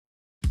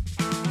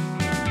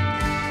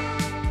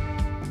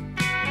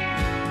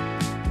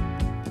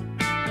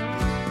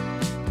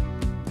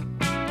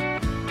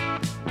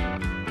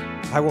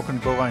Hi, welcome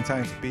to Bovine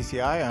Science at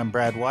BCI. I'm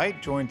Brad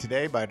White, joined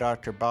today by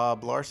Dr.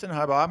 Bob Larson.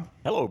 Hi, Bob.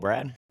 Hello,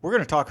 Brad. We're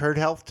going to talk herd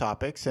health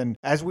topics, and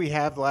as we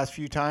have the last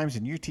few times,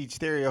 and you teach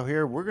Stereo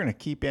here, we're going to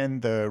keep in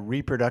the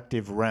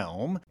reproductive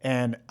realm,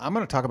 and I'm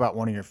going to talk about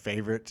one of your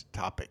favorite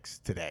topics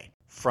today,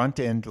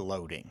 front-end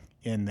loading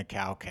in the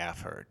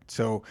cow-calf herd.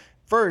 So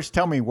first,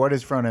 tell me, what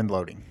is front-end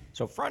loading?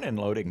 So front-end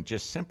loading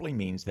just simply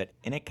means that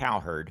in a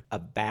cow herd, a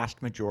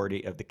vast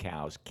majority of the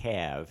cows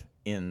calve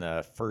in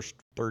the first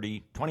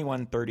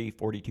 21, 30,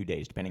 42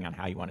 days, depending on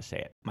how you want to say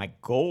it. My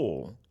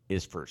goal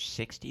is for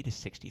 60 to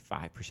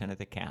 65% of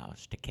the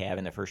cows to calve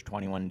in the first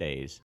 21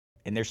 days.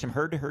 And there's some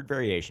herd-to-herd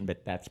variation,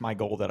 but that's my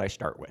goal that I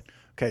start with.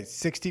 Okay,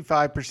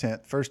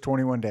 65% first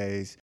 21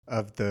 days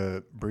of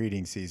the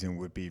breeding season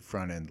would be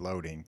front-end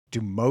loading.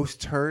 Do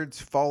most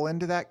herds fall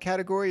into that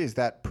category? Is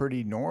that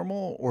pretty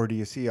normal, or do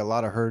you see a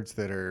lot of herds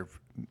that are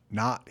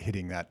not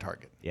hitting that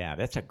target? Yeah,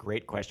 that's a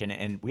great question.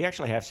 And we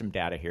actually have some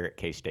data here at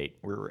K-State.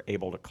 We were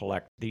able to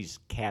collect these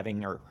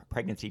calving or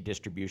pregnancy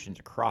distributions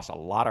across a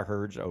lot of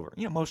herds over,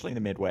 mostly in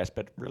the Midwest,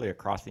 but really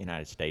across the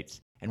United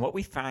States. And what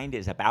we find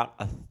is about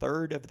a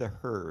third of the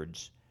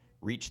herds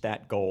reach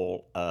that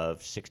goal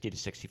of 60 to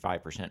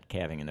 65%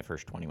 calving in the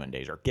first 21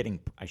 days, or getting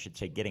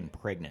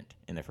pregnant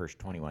in the first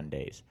 21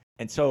 days.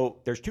 And so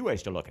there's two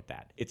ways to look at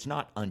that. It's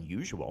not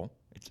unusual.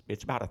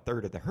 It's about a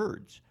third of the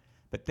herds.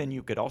 But then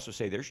you could also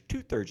say there's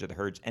 2/3 of the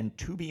herds. And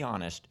to be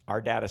honest, our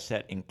data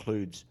set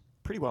includes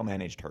pretty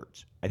well-managed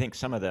herds. I think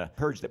some of the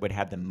herds that would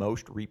have the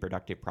most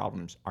reproductive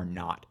problems are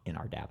not in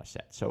our data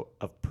set. So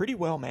of pretty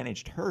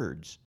well-managed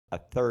herds, a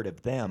third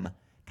of them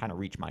kind of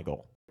reach my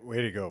goal.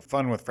 Way to go.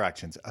 Fun with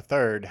fractions. A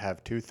third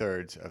have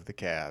 2/3 of the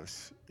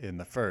calves in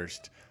the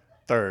first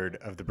third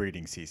of the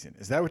breeding season.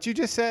 Is that what you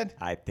just said?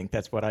 I think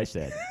that's what I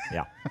said.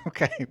 Yeah.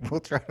 Okay,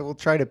 we'll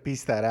try to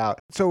piece that out.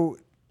 So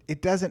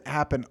it doesn't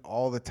happen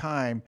all the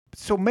time.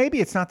 So maybe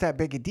it's not that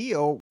big a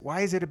deal.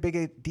 Why is it a big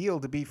a deal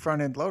to be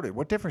front-end loaded?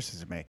 What difference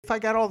does it make? If I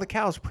got all the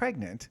cows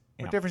pregnant,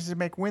 what difference does it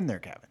make when they're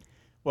calving?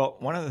 Well,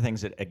 one of the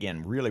things that,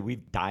 again, really we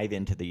dive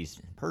into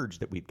these herds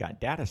that we've got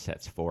data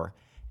sets for,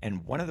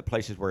 and one of the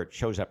places where it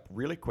shows up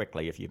really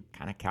quickly, if you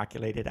kind of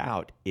calculate it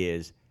out,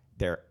 is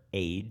their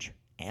age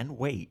and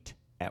weight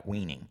at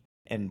weaning.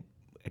 And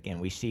again,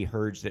 we see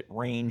herds that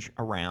range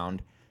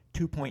around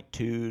 2.2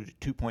 to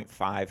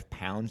 2.5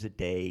 pounds a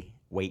day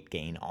weight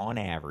gain on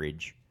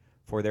average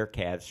for their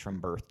calves from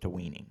birth to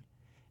weaning.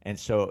 And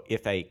so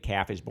if a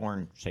calf is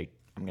born, say,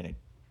 I'm going to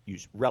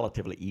use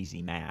relatively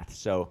easy math.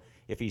 So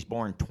if he's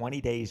born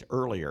 20 days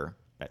earlier,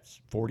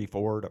 that's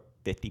 44 to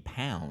 50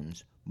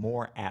 pounds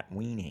more at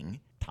weaning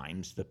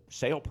times the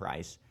sale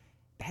price.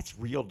 That's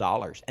real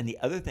dollars. And the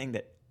other thing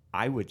that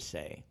I would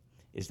say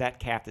is that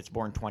calf that's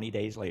born 20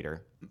 days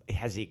later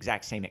has the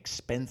exact same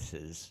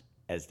expenses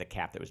as the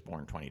calf that was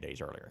born 20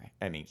 days earlier.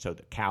 I mean, so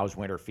the cow's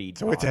winter feed.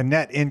 So it's a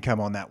net income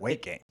on that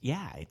weight gain.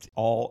 Yeah, it's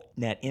all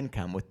net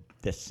income with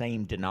the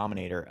same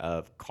denominator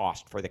of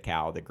cost for the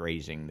cow, the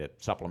grazing, the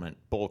supplement,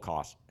 bull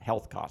cost,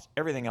 health costs.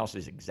 Everything else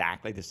is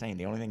exactly the same.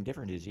 The only thing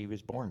different is he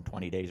was born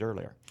 20 days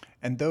earlier.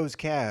 And those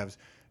calves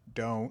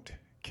don't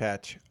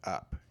catch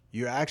up.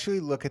 You actually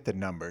look at the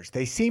numbers.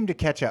 They seem to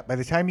catch up. By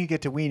the time you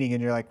get to weaning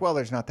and you're like, well,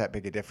 there's not that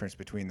big a difference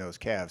between those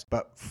calves.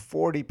 But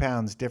 40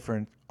 pounds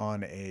different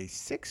on a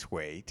 6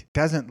 weight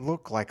doesn't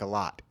look like a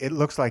lot. It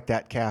looks like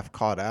that calf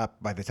caught up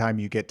by the time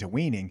you get to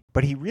weaning.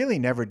 But he really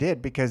never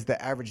did, because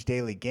the average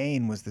daily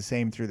gain was the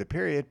same through the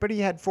period, but he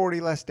had 40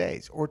 less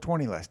days or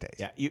 20 less days.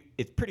 Yeah,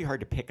 it's pretty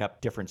hard to pick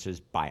up differences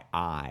by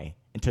eye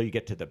until you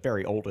get to the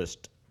very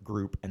oldest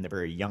group and the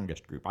very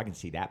youngest group. I can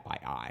see that by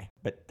eye.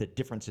 But the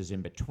differences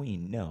in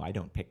between, no, I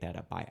don't pick that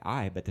up by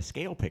eye, but the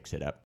scale picks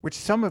it up.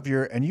 Which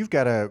and you've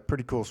got a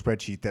pretty cool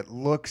spreadsheet that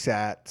looks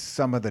at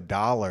some of the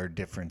dollar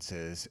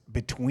differences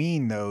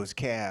between those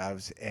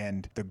calves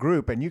and the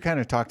group. And you kind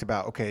of talked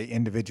about, okay,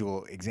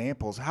 individual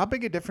examples. How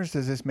big a difference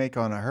does this make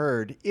on a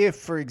herd if,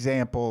 for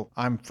example,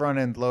 I'm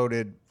front-end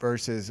loaded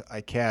versus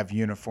I calve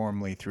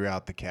uniformly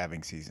throughout the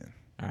calving season?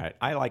 All right.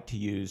 I like to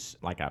use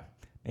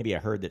maybe a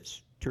herd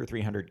that's 200 or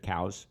 300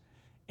 cows.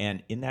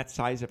 And in that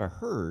size of a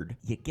herd,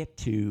 you get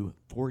to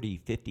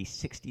 $40, $50,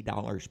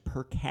 $60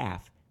 per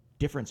calf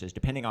differences,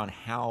 depending on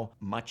how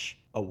much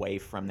away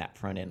from that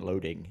front-end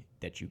loading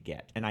that you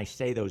get. And I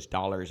say those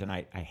dollars, and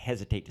I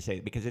hesitate to say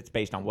it because it's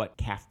based on what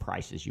calf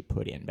prices you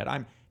put in. But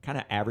I'm kind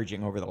of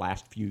averaging over the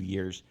last few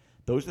years.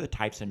 Those are the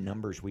types of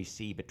numbers we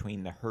see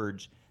between the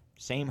herds.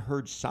 Same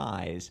herd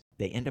size,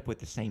 they end up with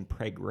the same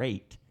preg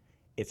rate.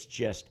 It's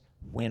just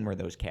when were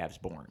those calves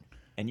born?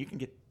 And you can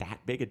get that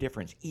big a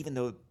difference, even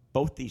though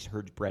both these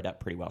herds bred up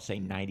pretty well, say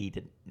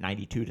 92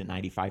 to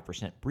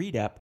 95% breed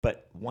up,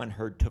 but one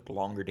herd took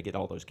longer to get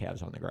all those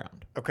calves on the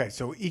ground. Okay,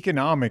 so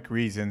economic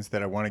reasons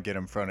that I want to get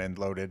them front-end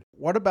loaded.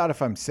 What about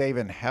if I'm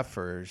saving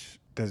heifers?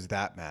 Does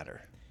that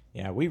matter?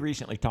 Yeah, we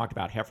recently talked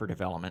about heifer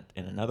development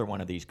in another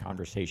one of these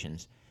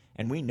conversations,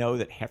 and we know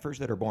that heifers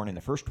that are born in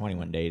the first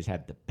 21 days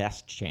have the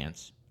best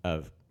chance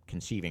of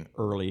conceiving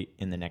early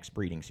in the next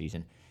breeding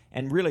season.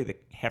 And really, the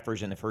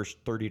heifers in the first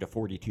 30 to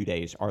 42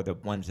 days are the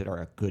ones that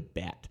are a good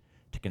bet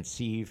to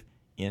conceive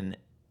in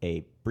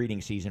a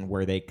breeding season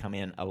where they come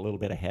in a little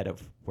bit ahead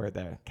of where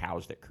the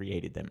cows that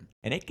created them.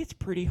 And it gets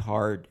pretty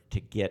hard to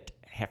get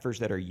heifers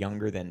that are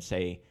younger than,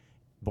 say,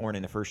 born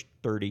in the first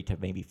 30 to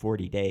maybe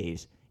 40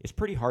 days. It's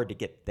pretty hard to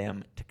get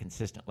them to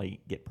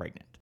consistently get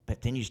pregnant.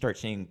 But then you start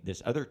seeing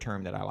this other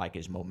term that I like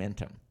is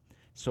momentum.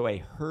 So a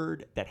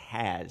herd that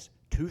has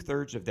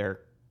 2/3 of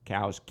their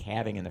cows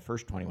calving in the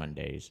first 21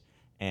 days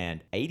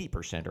and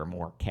 80% or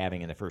more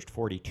calving in the first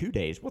 42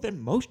 days, well, then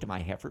most of my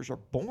heifers are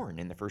born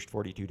in the first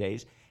 42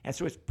 days. And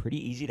so it's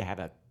pretty easy to have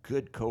a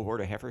good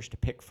cohort of heifers to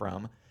pick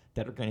from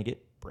that are going to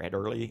get bred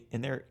early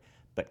in there.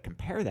 But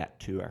compare that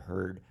to a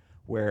herd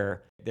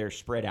where they're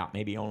spread out.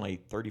 Maybe only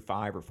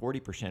 35 or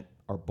 40%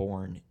 are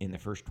born in the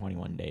first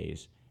 21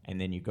 days. And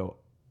then you go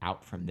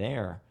out from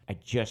there, I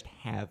just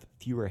have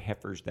fewer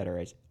heifers that are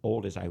as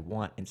old as I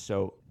want. And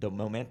so the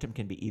momentum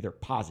can be either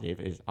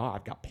positive, is,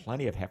 I've got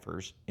plenty of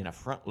heifers in a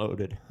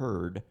front-loaded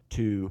herd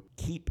to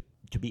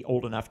be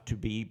old enough to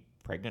be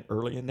pregnant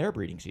early in their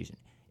breeding season.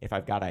 If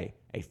I've got a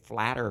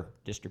flatter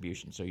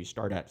distribution, so you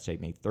start at, say,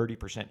 maybe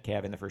 30%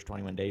 calf in the first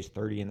 21 days,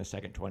 30 in the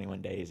second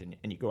 21 days, and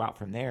you go out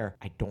from there,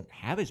 I don't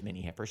have as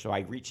many heifers, so I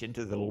reach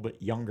into the little bit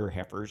younger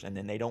heifers, and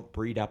then they don't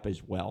breed up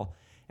as well.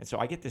 And so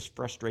I get this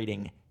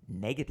frustrating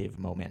negative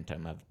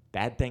momentum of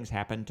bad things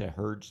happen to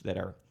herds that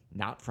are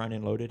not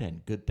front-end loaded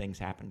and good things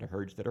happen to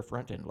herds that are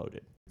front-end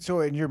loaded.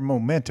 So in your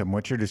momentum,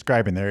 what you're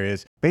describing there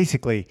is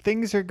basically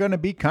things are going to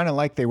be kind of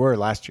like they were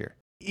last year.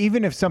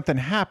 Even if something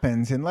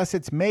happens, unless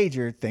it's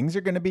major, things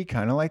are going to be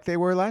kind of like they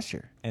were last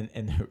year.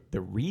 And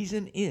the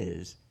reason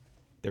is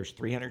there's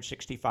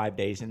 365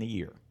 days in the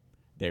year.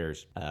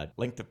 There's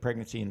length of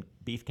pregnancy in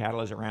beef cattle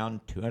is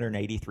around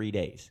 283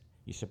 days.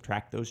 You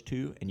subtract those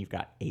two, and you've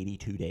got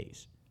 82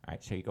 days. All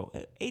right, so you go,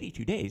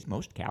 82 days,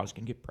 most cows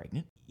can get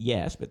pregnant.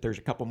 Yes, but there's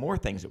a couple more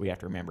things that we have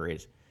to remember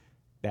is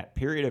that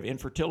period of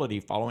infertility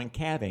following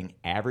calving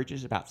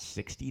averages about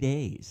 60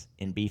 days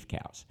in beef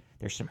cows.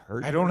 There's some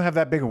herds. I don't have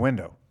that big a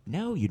window.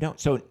 No, you don't.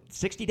 So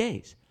 60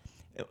 days.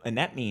 And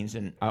that means,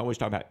 and I always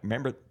talk about,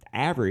 remember,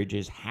 average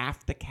is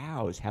half the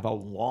cows have a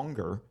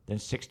longer than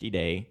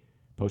 60-day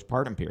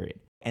postpartum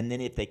period. And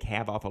then if they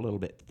calve off a little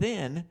bit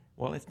thin,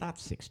 well, it's not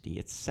 60,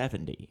 it's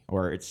 70,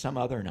 or it's some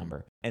other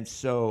number. And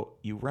so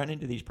you run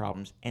into these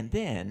problems. And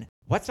then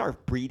what's our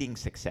breeding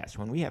success?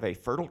 When we have a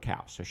fertile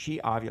cow, so she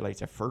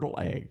ovulates a fertile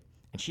egg,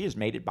 and she is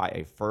mated by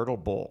a fertile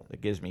bull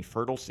that gives me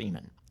fertile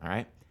semen, all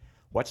right?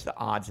 What's the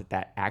odds that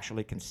that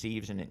actually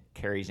conceives and it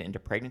carries into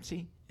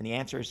pregnancy? And the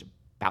answer is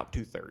about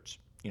 2/3.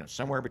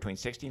 Somewhere between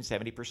 60 and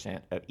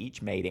 70% of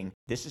each mating.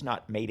 This is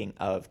not mating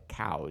of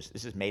cows.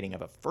 This is mating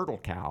of a fertile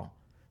cow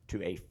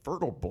to a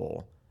fertile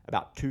bull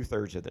about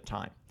 2/3 of the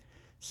time.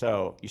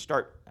 So you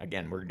start,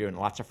 again, we're doing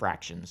lots of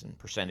fractions and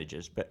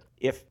percentages, but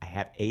if I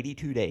have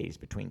 82 days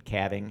between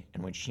calving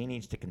and when she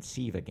needs to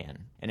conceive again,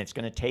 and it's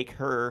going to take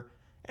her,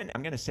 and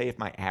I'm going to say if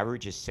my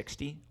average is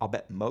 60, I'll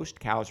bet most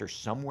cows are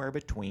somewhere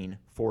between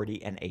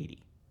 40 and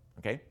 80.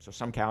 Okay? So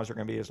some cows are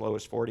going to be as low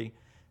as 40.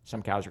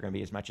 Some cows are going to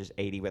be as much as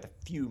 80, with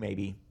a few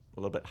maybe a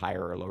little bit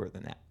higher or lower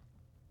than that.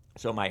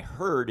 So my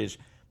herd is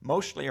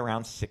mostly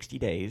around 60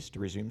 days to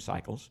resume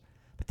cycles,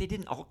 but they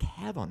didn't all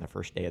calve on the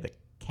first day of the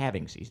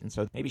calving season.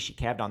 So maybe she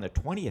calved on the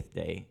 20th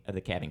day of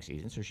the calving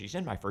season, so she's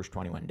in my first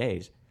 21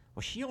 days.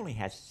 Well, she only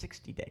has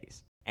 60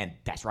 days, and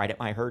that's right at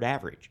my herd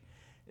average.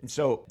 And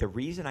so the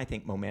reason I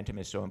think momentum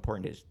is so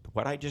important is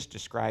what I just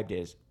described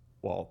is,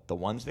 well, the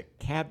ones that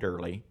calved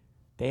early,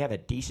 they have a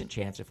decent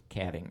chance of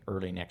calving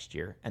early next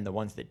year, and the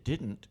ones that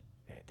didn't,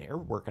 they're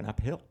working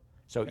uphill.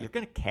 So you're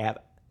going to calve,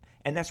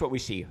 and that's what we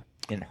see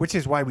in Which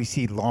is why we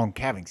see long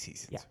calving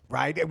seasons, Yeah.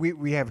 right?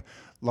 We have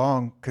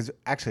long, because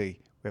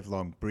actually we have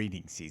long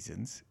breeding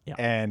seasons, Yeah.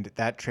 and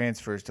that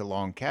transfers to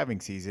long calving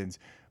seasons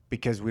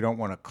because we don't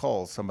want to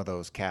cull some of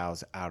those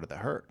cows out of the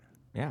herd.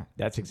 Yeah,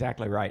 that's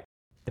exactly right.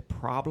 The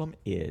problem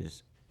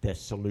is the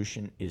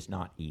solution is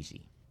not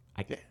easy.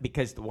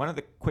 Because one of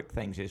the quick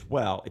things is,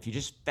 well, if you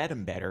just fed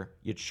them better,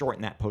 you'd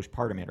shorten that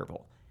postpartum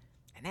interval.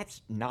 And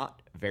that's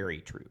not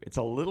very true. It's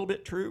a little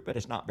bit true, but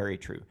it's not very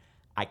true.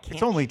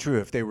 It's only true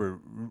if they were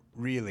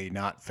really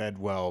not fed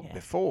well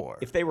before.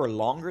 If they were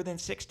longer than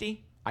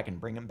 60, I can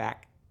bring them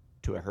back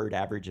to a herd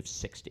average of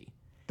 60.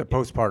 The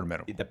postpartum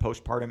interval. The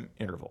postpartum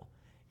interval.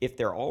 If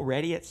they're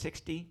already at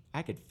 60,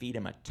 I could feed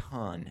them a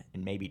ton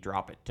and maybe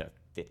drop it to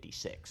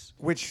 56.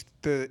 Which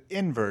the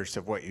inverse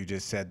of what you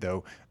just said,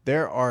 though,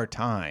 there are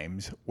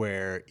times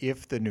where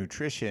if the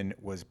nutrition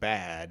was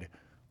bad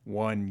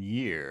 1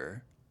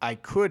 year, I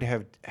could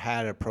have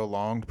had a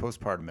prolonged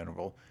postpartum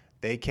interval.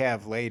 They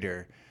calve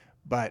later,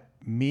 but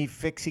me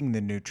fixing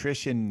the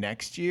nutrition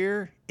next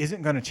year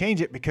isn't going to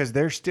change it because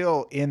they're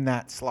still in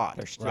that slot.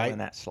 They're still right? in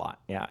that slot.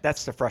 Yeah,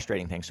 that's the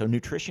frustrating thing. So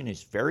nutrition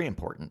is very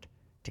important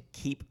to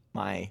keep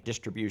my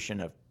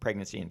distribution of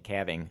pregnancy and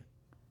calving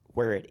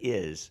where it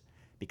is,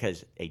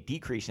 because a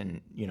decrease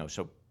in,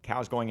 so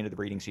cows going into the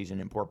breeding season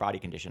in poor body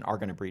condition are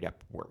going to breed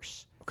up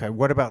worse. Okay,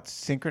 what about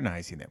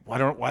synchronizing them? Why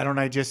don't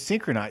I just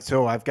synchronize?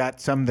 So I've got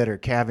some that are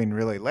calving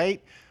really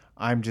late.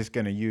 I'm just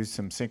going to use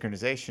some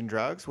synchronization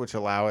drugs, which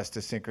allow us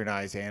to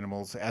synchronize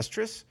animals'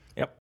 estrus.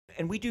 Yep.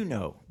 And we do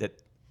know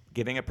that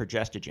giving a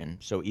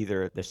progestogen, so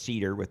either the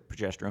cedar with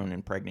progesterone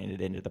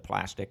impregnated into the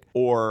plastic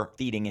or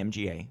feeding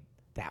MGA,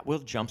 that will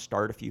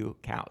jumpstart a few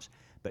cows.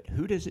 But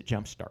who does it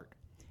jumpstart?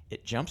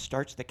 It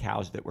jumpstarts the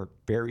cows that were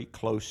very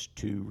close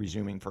to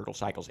resuming fertile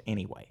cycles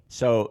anyway.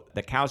 So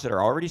the cows that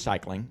are already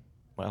cycling,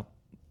 well,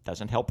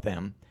 doesn't help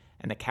them.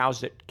 And the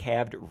cows that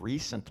calved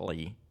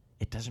recently,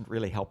 it doesn't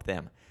really help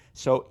them.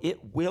 So it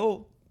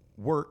will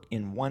work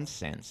in one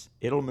sense.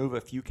 It'll move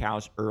a few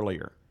cows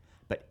earlier.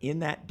 But in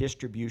that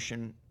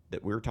distribution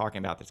that we were talking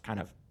about that's kind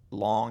of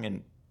long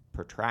and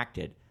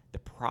protracted, the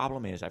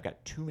problem is I've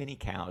got too many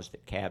cows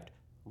that calved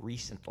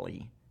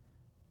recently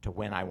to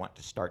when I want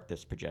to start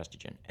this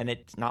progestogen. And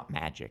it's not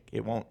magic.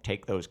 It won't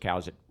take those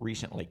cows that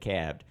recently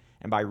calved.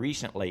 And by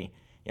recently,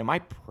 my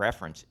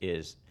preference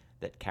is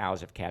that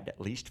cows have calved at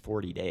least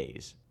 40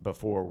 days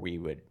before we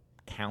would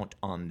count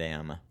on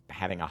them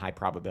having a high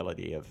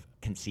probability of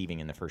conceiving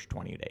in the first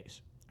 20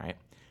 days, right?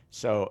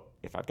 So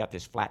if I've got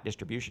this flat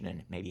distribution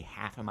and maybe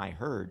half of my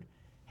herd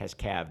has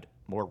calved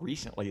more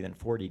recently than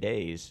 40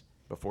 days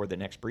before the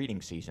next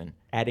breeding season,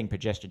 adding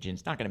progestogen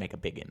is not going to make a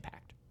big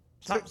impact.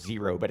 It's not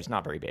zero, but it's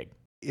not very big.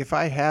 If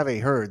I have a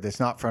herd that's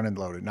not front-end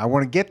loaded, and I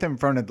want to get them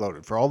front-end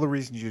loaded for all the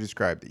reasons you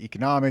described, the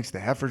economics, the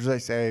heifers they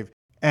save,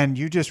 and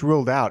you just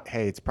ruled out,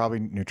 hey, it's probably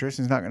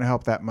nutrition's not going to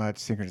help that much,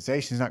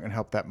 synchronization's not going to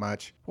help that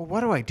much. Well,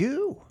 what do I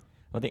do?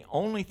 Well, the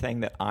only thing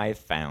that I've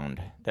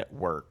found that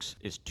works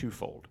is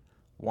twofold.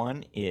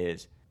 One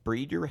is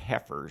breed your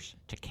heifers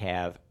to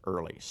calve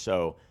early.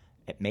 So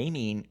it may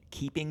mean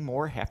keeping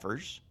more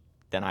heifers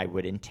than I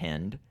would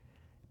intend,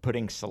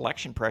 putting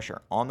selection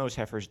pressure on those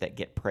heifers that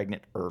get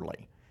pregnant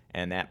early.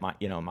 And that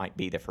might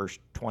be the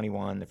first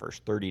 21, the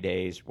first 30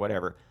 days,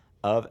 whatever,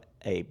 of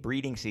a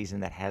breeding season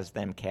that has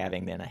them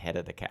calving then ahead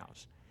of the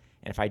cows.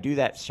 And if I do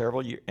that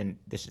several years, and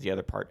this is the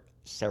other part,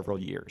 several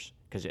years,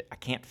 because I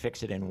can't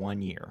fix it in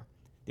 1 year.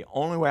 The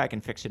only way I can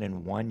fix it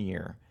in 1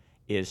 year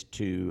is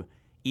to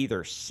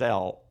either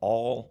sell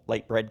all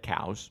late bred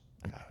cows,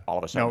 all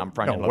of a sudden I'm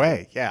front-end loaded. No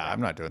way. Yeah,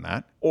 I'm not doing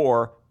that.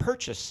 Or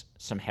purchase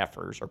some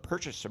heifers or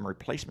purchase some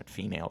replacement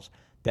females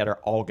that are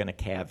all going to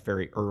calve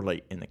very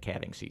early in the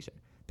calving season.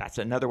 That's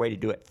another way to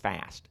do it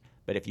fast.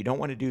 But if you don't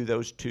want to do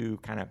those two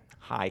kind of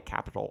high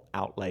capital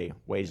outlay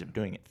ways of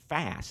doing it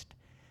fast,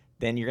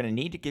 then you're going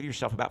to need to give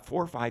yourself about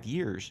 4 or 5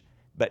 years.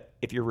 But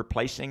if you're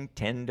replacing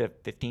 10 to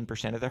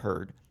 15% of the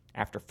herd,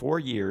 after 4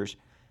 years,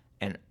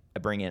 and I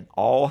bring in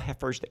all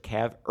heifers that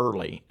calve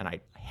early, and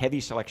I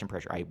heavy selection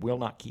pressure, I will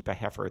not keep a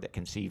heifer that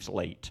conceives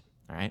late,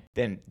 all right?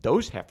 Then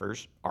those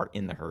heifers are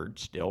in the herd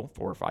still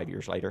 4 or 5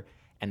 years later,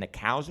 and the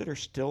cows that are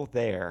still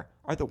there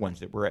are the ones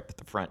that were at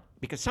the front,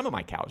 because some of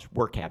my cows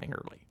were calving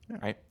early,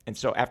 right? And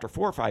so after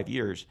 4 or 5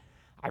 years,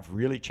 I've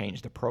really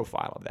changed the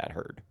profile of that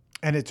herd.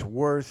 And it's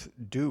worth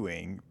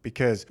doing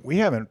because we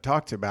haven't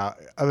talked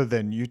about, other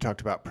than you talked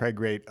about preg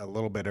rate a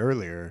little bit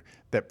earlier,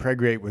 that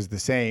preg rate was the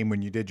same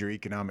when you did your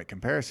economic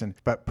comparison.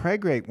 But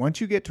preg rate, once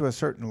you get to a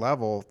certain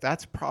level,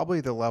 that's probably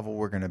the level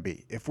we're going to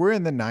be. If we're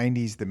in the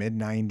 90s, the mid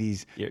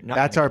 90s,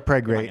 that's our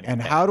preg rate. And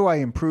how do I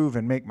improve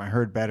and make my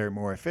herd better,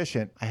 more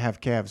efficient? I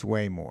have calves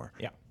way more.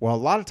 Yeah. Well, a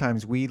lot of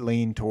times we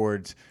lean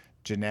towards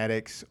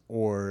genetics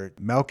or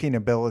milking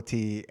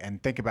ability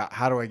and think about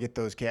how do I get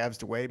those calves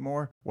to weigh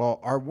more?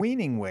 Well, our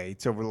weaning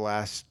weights over the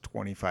last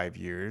 25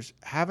 years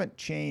haven't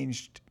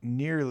changed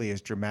nearly as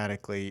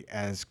dramatically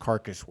as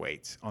carcass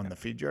weights on the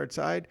feed yard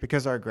side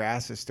because our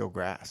grass is still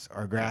grass.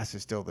 Our grass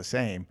is still the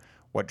same.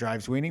 What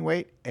drives weaning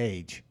weight?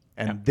 Age.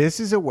 And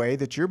this is a way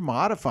that you're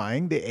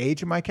modifying the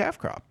age of my calf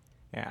crop.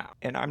 Yeah,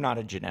 and I'm not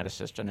a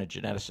geneticist, and a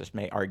geneticist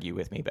may argue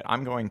with me, but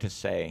I'm going to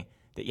say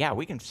that,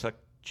 we can select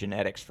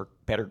genetics for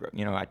better growth.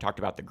 I talked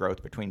about the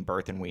growth between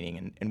birth and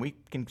weaning, and we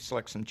can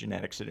select some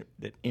genetics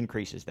that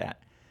increases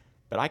that.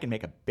 But I can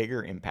make a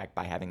bigger impact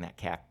by having that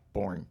calf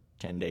born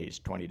 10 days,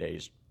 20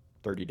 days,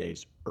 30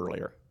 days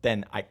earlier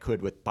than I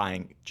could with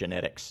buying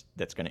genetics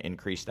that's going to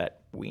increase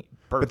that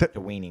birth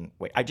to weaning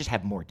weight. I just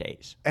have more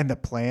days. And the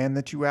plan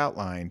that you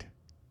outlined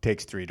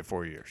takes 3 to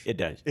 4 years. It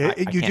does.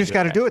 You just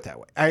got to do it that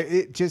way.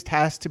 It just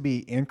has to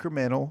be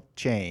incremental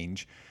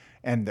change.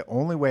 And the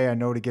only way I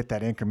know to get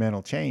that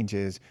incremental change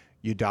is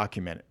you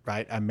document it,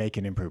 right? I'm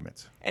making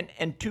improvements.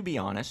 And to be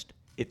honest,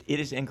 it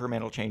is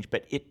incremental change,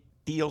 but it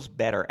feels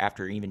better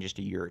after even just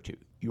a year or two.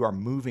 You are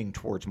moving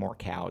towards more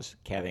cows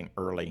calving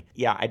early.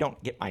 Yeah, I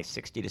don't get my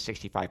 60 to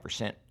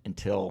 65%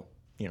 until,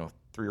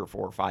 3 or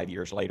 4 or 5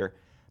 years later.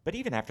 But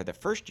even after the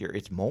first year,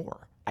 it's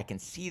more. I can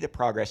see the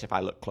progress if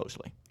I look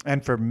closely.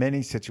 And for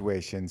many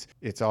situations,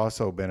 it's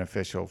also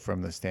beneficial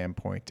from the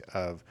standpoint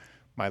of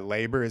my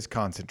labor is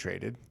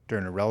concentrated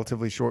during a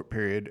relatively short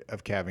period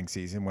of calving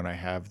season when I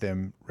have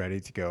them ready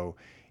to go.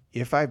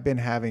 If I've been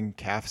having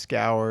calf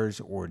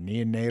scours or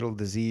neonatal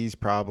disease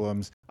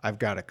problems, I've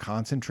got a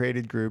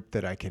concentrated group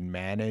that I can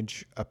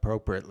manage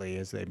appropriately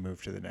as they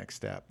move to the next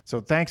step.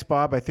 So thanks,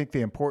 Bob. I think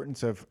the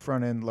importance of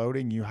front-end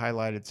loading, you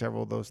highlighted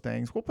several of those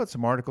things. We'll put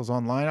some articles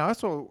online.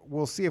 Also,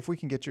 we'll see if we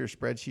can get your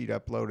spreadsheet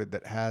uploaded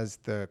that has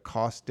the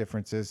cost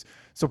differences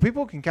so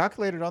people can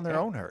calculate it on their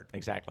own herd.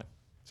 Exactly.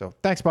 So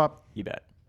thanks, Bob. You bet.